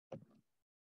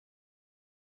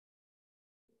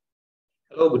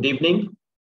Hello, good evening.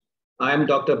 I am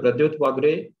Dr. Pradyut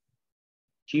Waghray,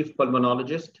 Chief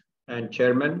Pulmonologist and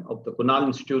Chairman of the Kunal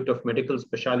Institute of Medical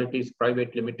Specialties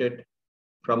Private Limited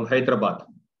from Hyderabad.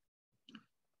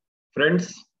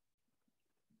 Friends,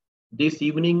 this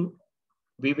evening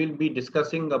we will be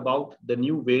discussing about the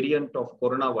new variant of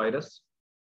coronavirus,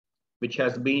 which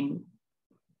has been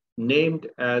named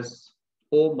as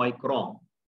OMICRON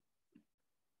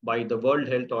by the World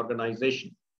Health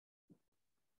Organization.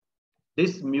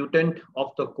 This mutant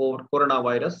of the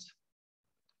coronavirus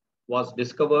was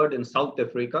discovered in South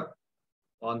Africa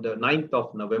on the 9th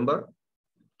of November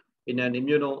in an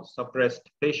immunosuppressed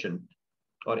patient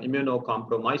or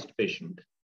immunocompromised patient.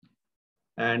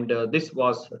 And this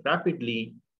was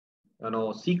rapidly,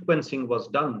 sequencing was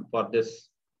done for this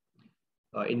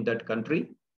in that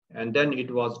country. And then it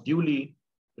was duly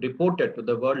reported to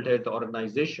the World Health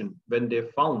Organization when they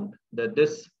found that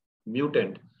this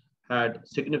mutant had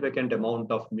significant amount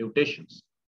of mutations.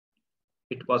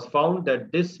 It was found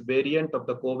that this variant of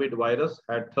the COVID virus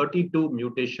had 32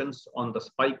 mutations on the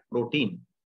spike protein,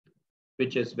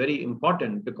 which is very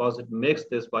important because it makes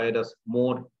this virus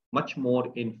much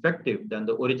more infective than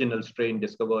the original strain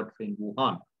discovered in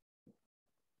Wuhan.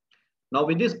 Now,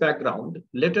 with this background,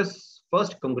 let us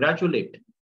first congratulate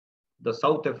the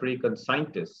South African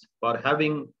scientists for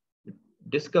having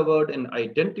discovered and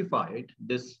identified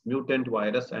this mutant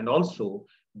virus and also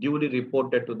duly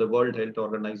reported to the World Health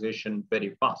Organization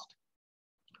very fast.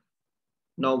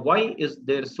 Now, why is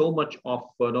there so much of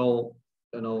a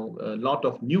lot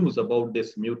of news about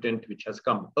this mutant which has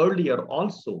come? Earlier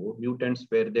also mutants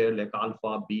were there like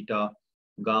alpha, beta,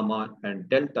 gamma, and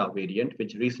delta variant,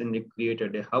 which recently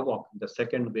created a havoc in the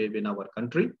second wave in our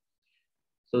country.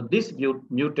 So this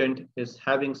mutant is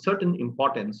having certain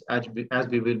importance as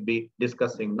we will be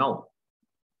discussing now.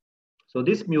 So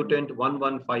this mutant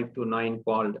 11529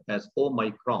 called as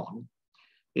OMICRON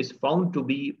is found to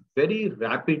be very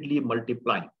rapidly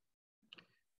multiplying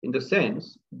in the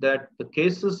sense that the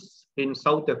cases in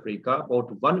South Africa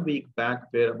about 1 week back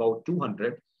were about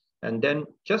 200. And then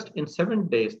just in 7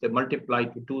 days, they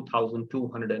multiplied to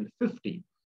 2,250.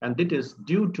 And it is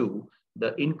due to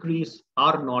the increased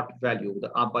R0 value.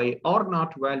 By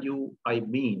R0 value, I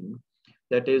mean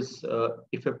that is,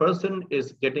 if a person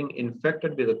is getting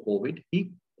infected with the COVID,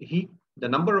 the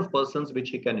number of persons which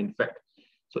he can infect.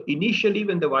 So initially,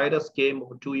 when the virus came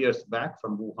 2 years back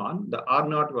from Wuhan, the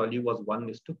R0 value was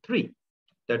 1:3.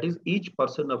 That is, each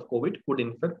person of COVID could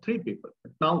infect 3 people.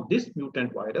 But now this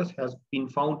mutant virus has been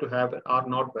found to have an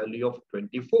R0 value of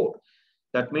 24.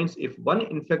 That means if one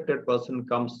infected person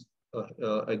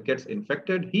gets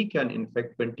infected, he can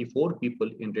infect 24 people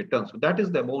in return. So that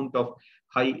is the amount of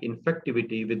high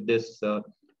infectivity with this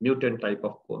mutant type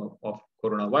of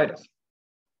coronavirus.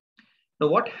 Now,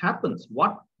 what happens?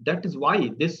 That is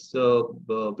why this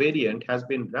variant has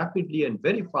been rapidly and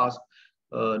very fast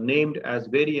named as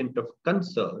variant of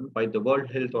concern by the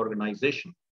World Health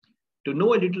Organization. To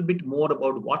know a little bit more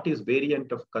about what is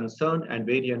variant of concern and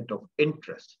variant of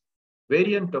interest.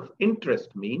 Variant of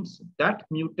interest means that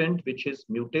mutant which is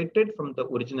mutated from the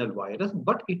original virus,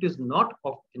 but it is not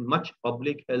of much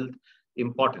public health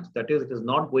importance. That is, it is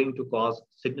not going to cause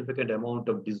significant amount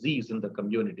of disease in the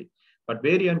community. But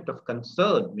variant of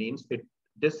concern means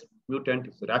this mutant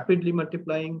is rapidly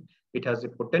multiplying. It has a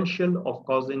potential of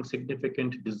causing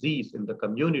significant disease in the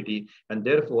community, and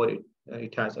therefore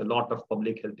it has a lot of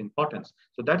public health importance.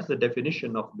 So that is the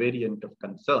definition of variant of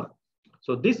concern.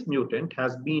 So this mutant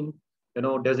has been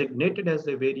designated as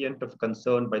a variant of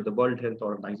concern by the World Health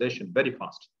Organization very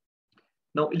fast.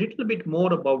 Now, a little bit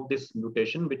more about this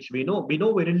mutation, which we know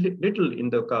very little in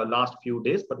the last few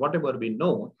days, but whatever we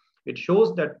know, it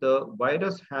shows that the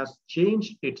virus has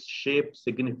changed its shape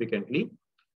significantly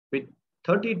with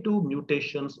 32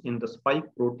 mutations in the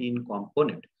spike protein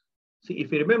component. See,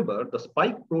 if you remember, the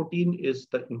spike protein is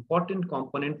the important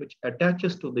component which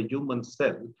attaches to the human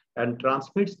cell and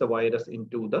transmits the virus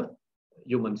into the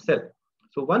human cell.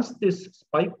 So once this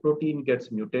spike protein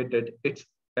gets mutated, its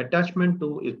attachment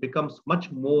to it becomes much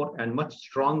more and much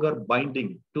stronger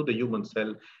binding to the human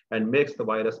cell and makes the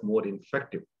virus more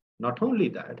infective. Not only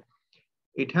that,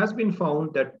 it has been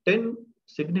found that 10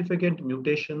 significant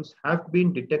mutations have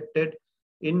been detected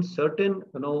in certain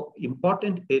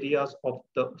important areas of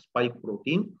the spike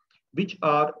protein, which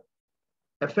are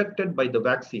affected by the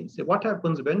vaccines. So what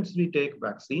happens once we take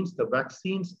vaccines? The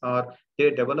vaccines they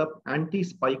develop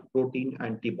anti-spike protein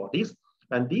antibodies,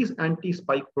 and these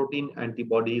anti-spike protein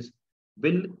antibodies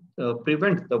will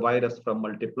prevent the virus from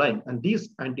multiplying. And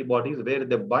these antibodies, where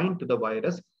they bind to the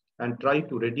virus and try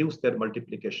to reduce their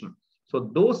multiplication. So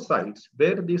those sites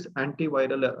where these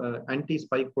antiviral,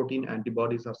 anti-spike protein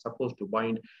antibodies are supposed to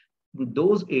bind, in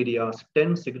those areas,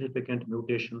 10 significant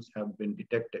mutations have been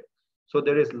detected. So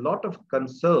there is a lot of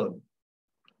concern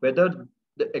whether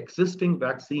the existing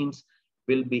vaccines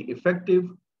will be effective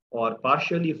or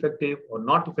partially effective or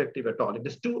not effective at all. It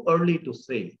is too early to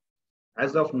say.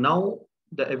 As of now,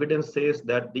 the evidence says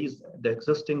that the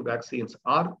existing vaccines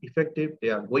are effective, they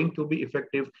are going to be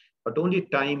effective, but only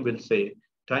time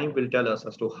will tell us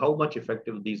as to how much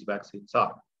effective these vaccines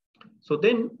are. So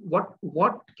then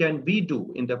what can we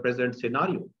do in the present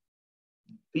scenario?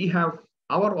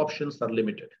 Our options are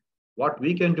limited. What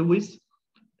we can do is,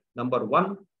 number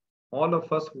one, all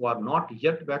of us who are not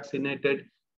yet vaccinated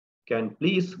can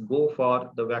please go for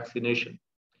the vaccination.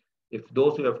 If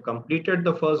those who have completed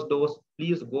the first dose,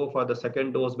 please go for the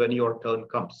second dose when your turn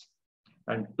comes.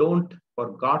 And don't,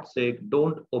 for God's sake,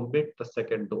 don't omit the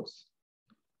second dose.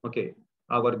 Okay,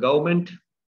 our government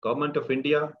of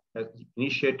India has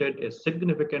initiated a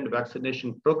significant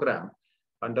vaccination program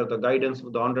under the guidance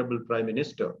of the Honorable Prime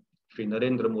Minister, Shri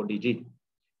Narendra Modi ji.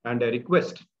 And I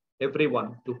request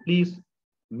everyone to please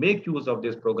make use of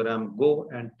this program, go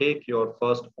and take your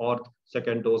first or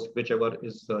second dose, whichever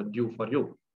is due for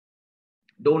you.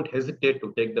 Don't hesitate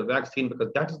to take the vaccine,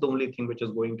 because that is the only thing which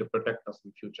is going to protect us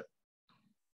in future.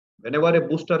 Whenever a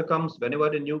booster comes, whenever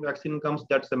a new vaccine comes,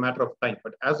 that's a matter of time.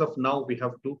 But as of now, we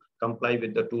have to comply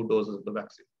with the 2 doses of the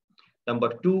vaccine.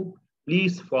 Number 2,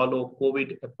 please follow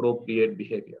COVID appropriate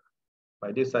behavior.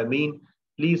 By this, I mean,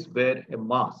 please wear a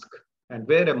mask, and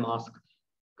wear a mask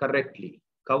correctly.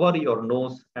 Cover your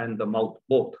nose and the mouth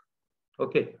both.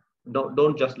 Okay,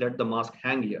 don't just let the mask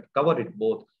hang here. Cover it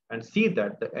both and see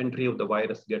that the entry of the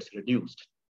virus gets reduced.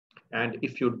 And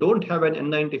if you don't have an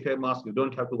N95 mask, you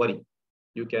don't have to worry.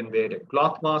 You can wear a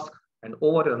cloth mask, and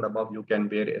over and above, you can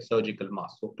wear a surgical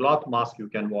mask. So cloth mask you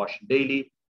can wash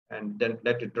daily and then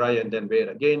let it dry and then wear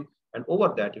again. And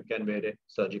over that, you can wear a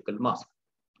surgical mask.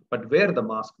 But wear the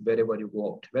mask wherever you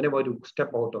go out, whenever you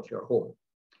step out of your home.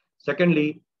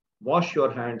 Secondly, wash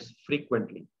your hands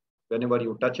frequently. Whenever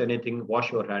you touch anything,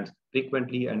 wash your hands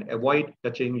frequently and avoid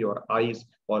touching your eyes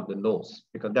or the nose,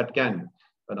 because that can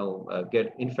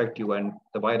infect you and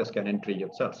the virus can enter your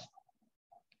cells.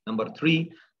 Number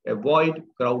 3, avoid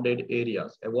crowded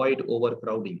areas, avoid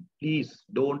overcrowding. Please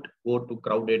don't go to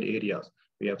crowded areas.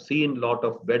 We have seen a lot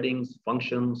of weddings,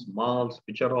 functions, malls,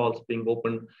 which are all being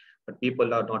opened, but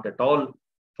people are not at all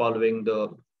following the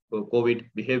COVID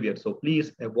behavior. So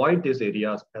please avoid these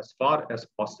areas as far as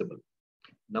possible.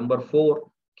 Number 4,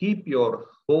 keep your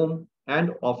home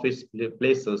and office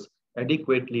places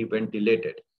adequately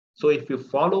ventilated. So if you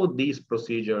follow these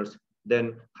procedures,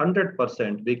 then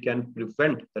 100% we can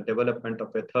prevent the development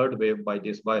of a third wave by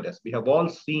this virus. We have all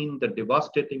seen the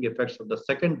devastating effects of the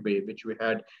second wave, which we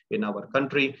had in our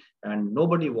country, and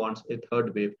nobody wants a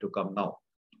third wave to come now.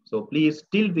 So please,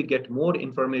 till we get more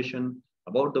information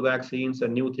about the vaccines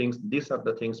and new things, these are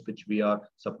the things which we are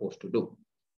supposed to do.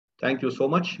 Thank you so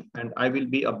much. And I will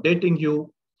be updating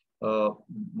you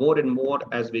more and more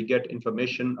as we get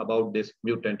information about this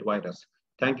mutant virus.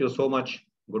 Thank you so much.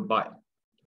 Goodbye.